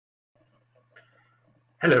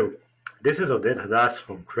Hello, this is Oded Hadas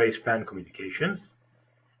from Tracepan Communications,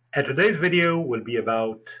 and today's video will be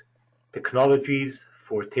about technologies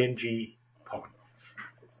for 10G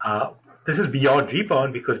PON. This is beyond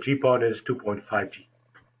GPON because GPON is 2.5G.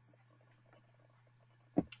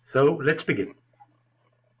 So let's begin.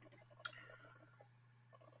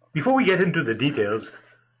 Before we get into the details,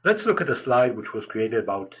 let's look at a slide which was created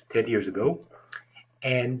about 10 years ago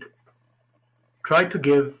and try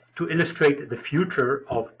to illustrate the future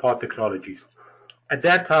of PON technologies. At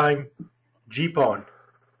that time, GPON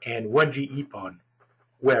and 1G EPON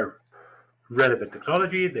were relevant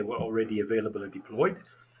technology. They were already available and deployed.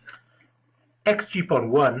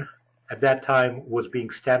 XG-PON1 at that time was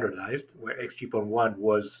being standardized, where XG-PON1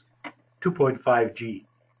 was 2.5G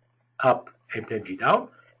up and 10G down,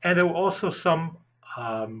 and there were also some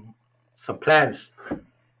plans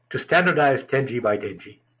to standardize 10G by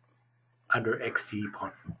 10G under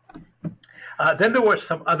XG-PON. Then there were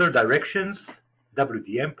some other directions,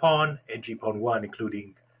 WDM PON and GPON1,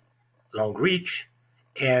 including long reach,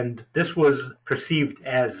 and this was perceived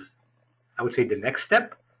as, I would say, the next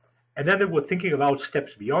step. And then they were thinking about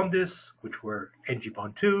steps beyond this, which were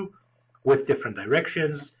NG-PON2 with different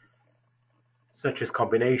directions, such as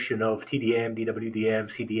combination of TDM,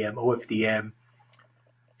 DWDM, CDM, OFDM,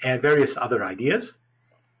 and various other ideas.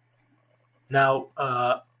 Now,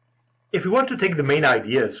 if we want to take the main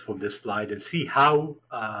ideas from this slide and see how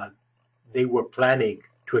they were planning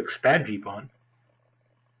to expand GPON,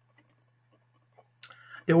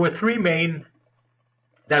 there were three main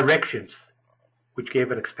directions which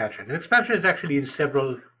gave an expansion. An expansion is actually in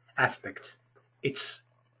several aspects. It's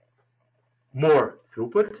more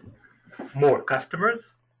throughput, more customers,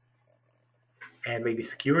 and maybe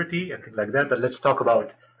security and things like that, but let's talk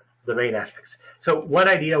about the main aspects. So one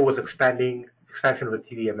idea was expansion of the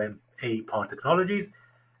TDM PON technologies,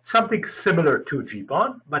 something similar to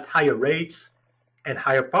GPON, but higher rates and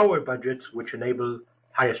higher power budgets, which enable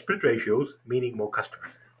higher split ratios, meaning more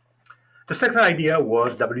customers. The second idea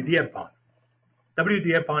was WDM PON.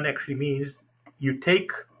 WDM PON actually means you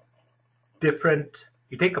take a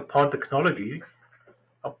PON technology,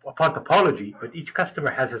 a PON topology, but each customer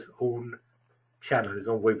has his own channel, his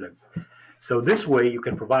own wavelength. So this way you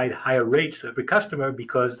can provide higher rates to every customer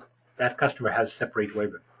because that customer has separate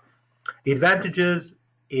wavelength. The advantages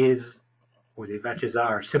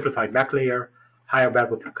are simplified MAC layer, higher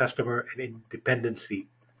bandwidth per customer, and independency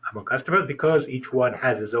among customers because each one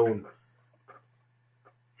has his own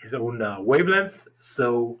wavelength.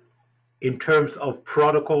 So in terms of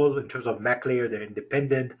protocols, in terms of MAC layer, they're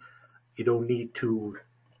independent. You don't need to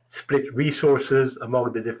split resources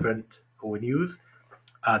among the different ONUs.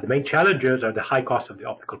 The main challenges are the high cost of the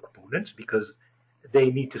optical components because they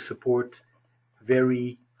need to support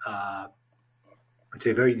very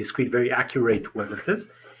discrete, very accurate wavelengths,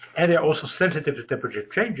 and they're also sensitive to temperature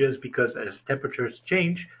changes because as temperatures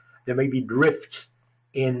change, there may be drifts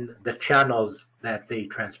in the channels that they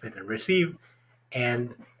transmit and receive,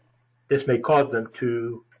 and this may cause them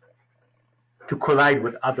to collide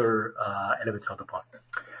with other elements on the PON.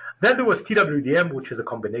 Then there was TWDM, which is a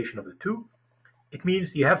combination of the two. It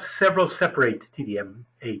means you have several separate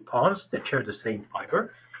TDMA PONs that share the same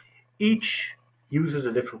fiber. Each uses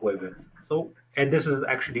a different wavelength. And this is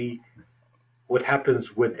actually what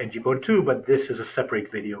happens with NG-PON2, but this is a separate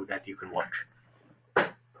video that you can watch.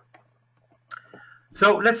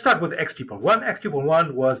 So let's start with XG-PON1.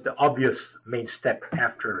 XG-PON1 was the obvious main step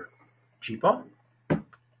after GPON.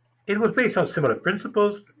 It was based on similar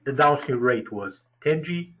principles. The downstream rate was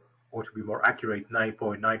 10G, or to be more accurate,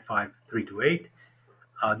 9.95328.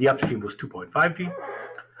 The upstream was 2.5G.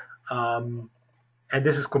 And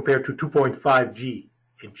this is compared to 2.5G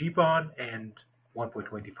in GPON and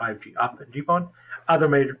 1.25G up in GPON. Other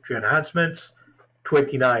major enhancements,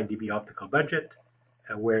 29 dB optical budget,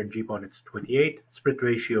 where in GPON it's 28, split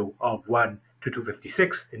ratio of 1 to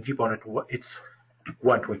 256, in GPON it's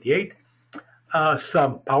 128,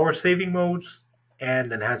 some power saving modes,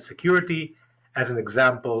 and enhanced security. As an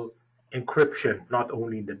example, encryption not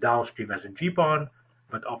only in the downstream as in GPON,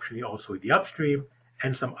 but optionally also in the upstream,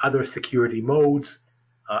 and some other security modes,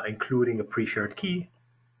 including a pre-shared key,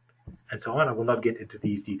 and so on. I will not get into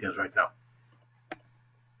these details right now.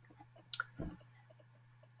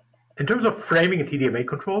 In terms of framing and TDMA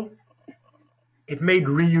control, it made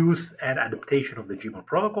reuse and adaptation of the GPON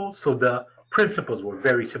protocol, so the principles were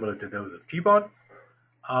very similar to those of GPON.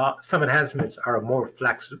 Some enhancements are a more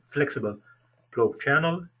flexible flow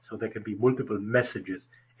channel, so there can be multiple messages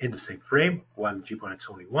in the same frame, while in GPON it's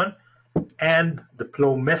only one. And the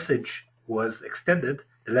flow message was extended,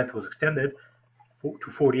 the length was extended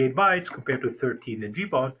to 48 bytes compared to 13 in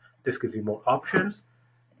GPON. This gives you more options.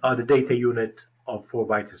 the data unit of 4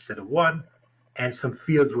 bytes instead of 1, and some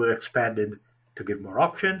fields were expanded to give more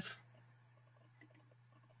options.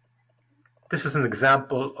 This is an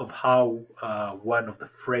example of how one of the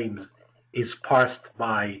frames is parsed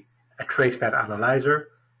by a tracepath analyzer.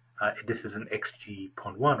 This is an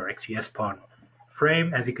XG-PON1 or XGS-PON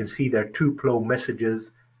frame. As you can see, there are 2 flow messages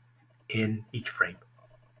in each frame.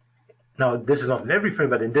 Now, this is not in every frame,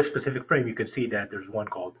 but in this specific frame, you can see that there's one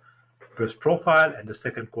called first profile and the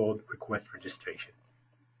second called request registration.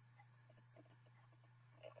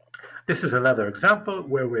 This is another example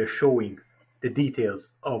where we're showing the details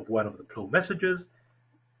of one of the flow messages.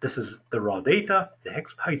 This is the raw data, the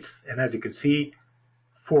hex bytes, and as you can see,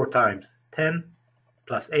 4 times 10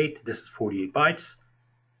 plus 8, this is 48 bytes.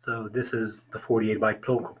 So this is the 48 byte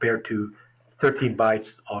flow compared to 13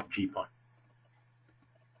 bytes of GPON.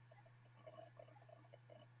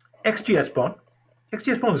 XGS-PON.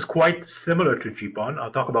 XGS-PON is quite similar to GPON.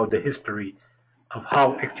 I'll talk about the history of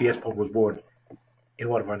how XGS-PON was born in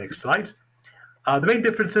one of our next slides. The main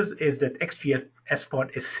differences is that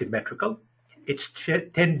XGS-PON is symmetrical. It's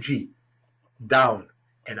 10G down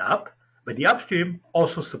and up, but the upstream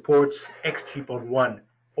also supports XG-PON1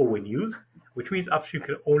 ONUs, which means upstream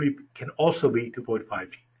can also be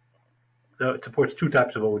 2.5G. So it supports 2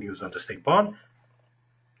 types of ONUs on the same PON.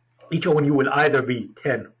 Each ONU will either be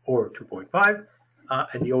 10 or 2.5,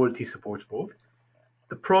 and the OLT supports both.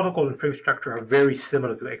 The protocol and frame structure are very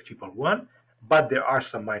similar to XG-PON1, but there are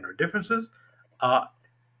some minor differences.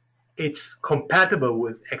 It's compatible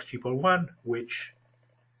with XG-PON1, which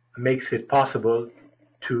makes it possible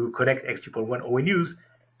to connect XG-PON1 ONUs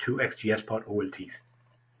to XGS-PON OLTs.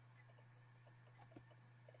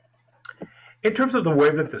 In terms of the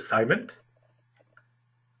wavelength assignment,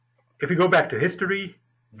 if we go back to history,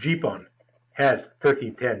 GPON has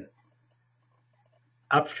 1310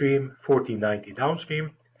 upstream, 1490 downstream.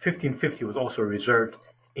 1550 was also reserved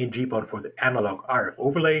in GPON for the analog RF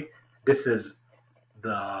overlay. This is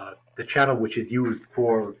the channel which is used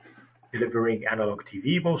for delivering analog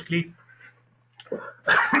TV mostly.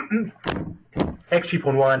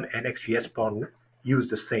 XG-PON1 and XGS-PON use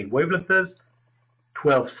the same wavelengths,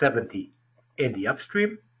 1270 in the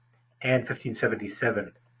upstream and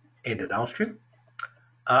 1577 in the downstream.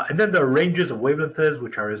 And then there are ranges of wavelengths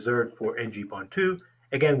which are reserved for NG-PON2.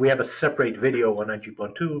 Again, we have a separate video on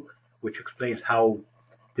NG-PON2 which explains how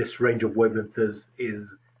this range of wavelengths is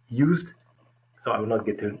used. So I will not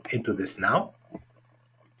get into this now.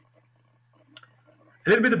 A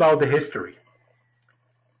little bit about the history.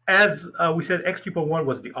 As we said, XG-PON1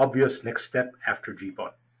 was the obvious next step after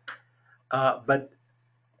GPON. But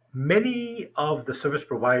many of the service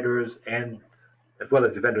providers and as well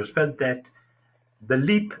as the vendors felt that the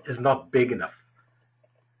leap is not big enough.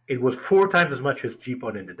 It was 4 times as much as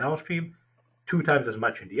GPON in the downstream, 2 times as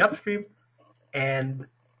much in the upstream, and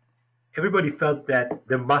everybody felt that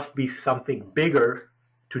there must be something bigger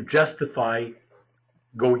to justify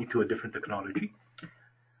going to a different technology.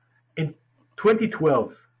 In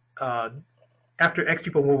 2012, after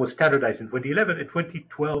XG-PON1 was standardized in 2011, in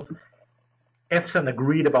 2012, EFSAN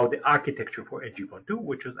agreed about the architecture for XG-PON2,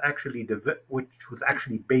 which was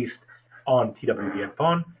actually based on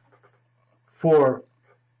TWDM-PON for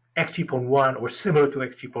XG-PON1 or similar to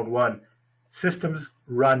XG-PON1 systems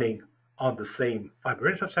running on the same fiber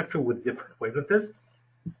infrastructure with different wavelengths.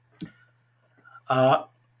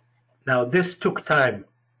 Now, this took time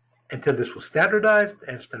until this was standardized,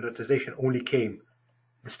 and standardization only came.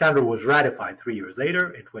 The standard was ratified 3 years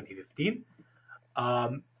later in 2015.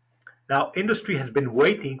 Now, industry has been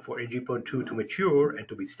waiting for XG-PON2 to mature and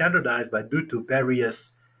to be standardized, but due to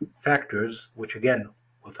various factors, which again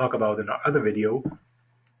we'll talk about in our other video,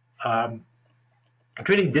 it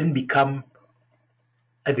really didn't become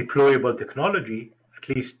a deployable technology,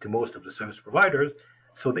 at least to most of the service providers.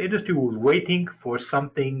 So the industry was waiting for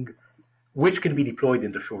something which can be deployed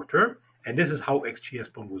in the short term, and this is how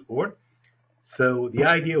XGS-PON was born. So the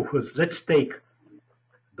idea was, let's take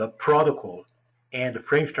the protocol and the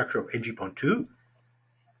frame structure of XG-PON2,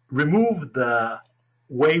 remove the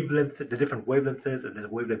wavelength, the different wavelengths and the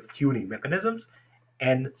wavelength tuning mechanisms,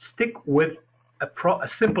 and stick with a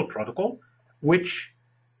simple protocol, which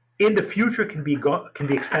in the future can be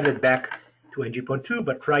expanded back to XG-PON2,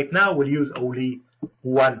 but right now we'll use only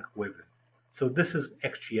one wavelength. So this is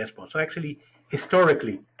XGS-PON. So actually,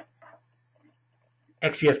 historically,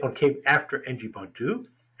 XGS-PON came after XG-PON2.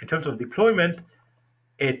 In terms of deployment,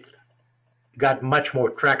 it got much more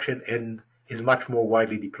traction and is much more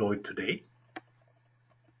widely deployed today.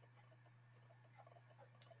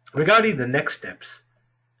 Regarding the next steps,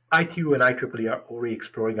 ITU and IEEE are already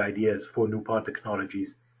exploring ideas for new PON technologies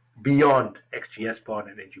beyond XGS-PON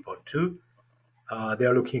and XG-PON2.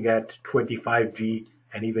 They're looking at 25G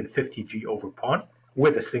and even 50G over PON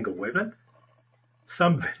with a single wavelength.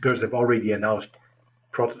 Some vendors have already announced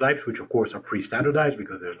prototypes, which of course are pre-standardized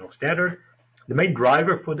because there's no standard. The main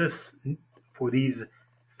driver for these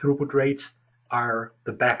throughput rates are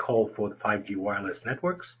the backhaul for the 5G wireless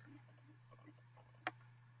networks.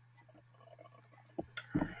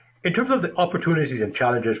 In terms of the opportunities and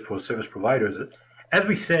challenges for service providers, as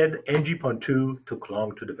we said, XG-PON2 took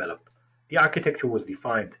long to develop. The architecture was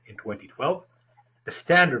defined in 2012. The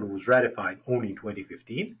standard was ratified only in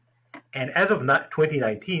 2015. And as of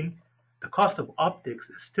 2019, the cost of optics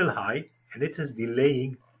is still high, and it is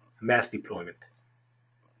delaying mass deployment.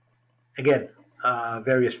 Again,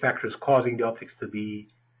 various factors causing the optics to be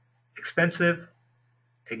expensive,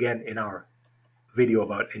 again, in our video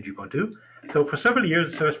about XG-PON2. So for several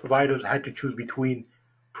years, service providers had to choose between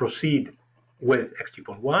proceed with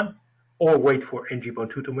XG-PON1 or wait for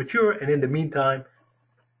XG-PON2 to mature, and in the meantime,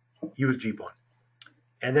 use GPON.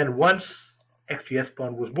 And then once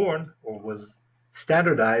XGS-PON was born or was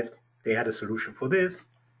standardized, they had a solution for this.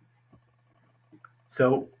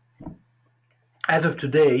 So as of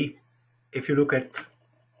today, if you look at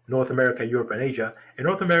North America, Europe, and Asia, in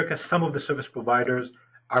North America, some of the service providers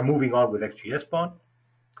are moving on with XGS-PON.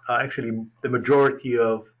 Actually, the majority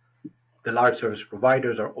of the large service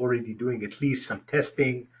providers are already doing at least some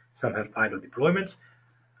testing. Some have pilot deployments.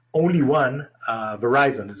 Only one,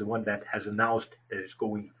 Verizon, is the one that has announced that it's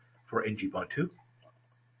going for XG-PON2.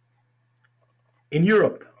 In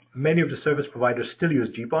Europe, many of the service providers still use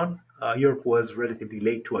GPON. Europe was relatively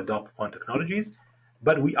late to adopt PON technologies,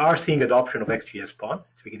 but we are seeing adoption of XGS-PON.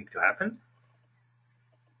 It's beginning to happen.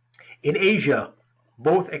 In Asia,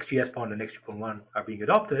 both XGS-PON and XG-PON1 are being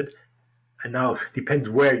adopted, and now it depends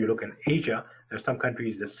where you look in Asia. There are some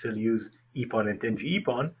countries that still use EPON and 10G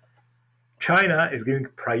EPON. China is giving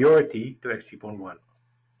priority to XG-PON1.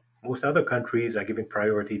 Most other countries are giving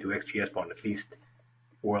priority to XGS-PON, at least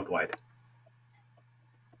worldwide.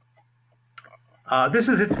 This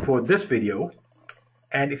is it for this video,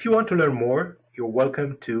 and if you want to learn more, you're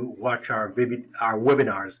welcome to watch our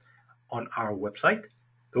webinars on our website.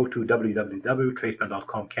 Go to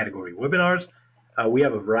www.tracepan.com category webinars. We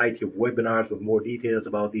have a variety of webinars with more details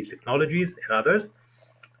about these technologies and others.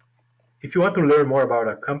 If you want to learn more about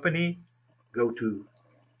our company, go to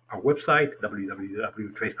our website,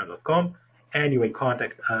 www.tracepan.com, and you may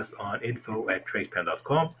contact us on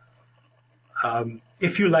info@tracepan.com.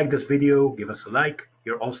 If you like this video, give us a like.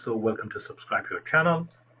 You're also welcome to subscribe to our channel.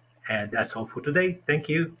 And that's all for today. Thank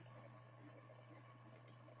you.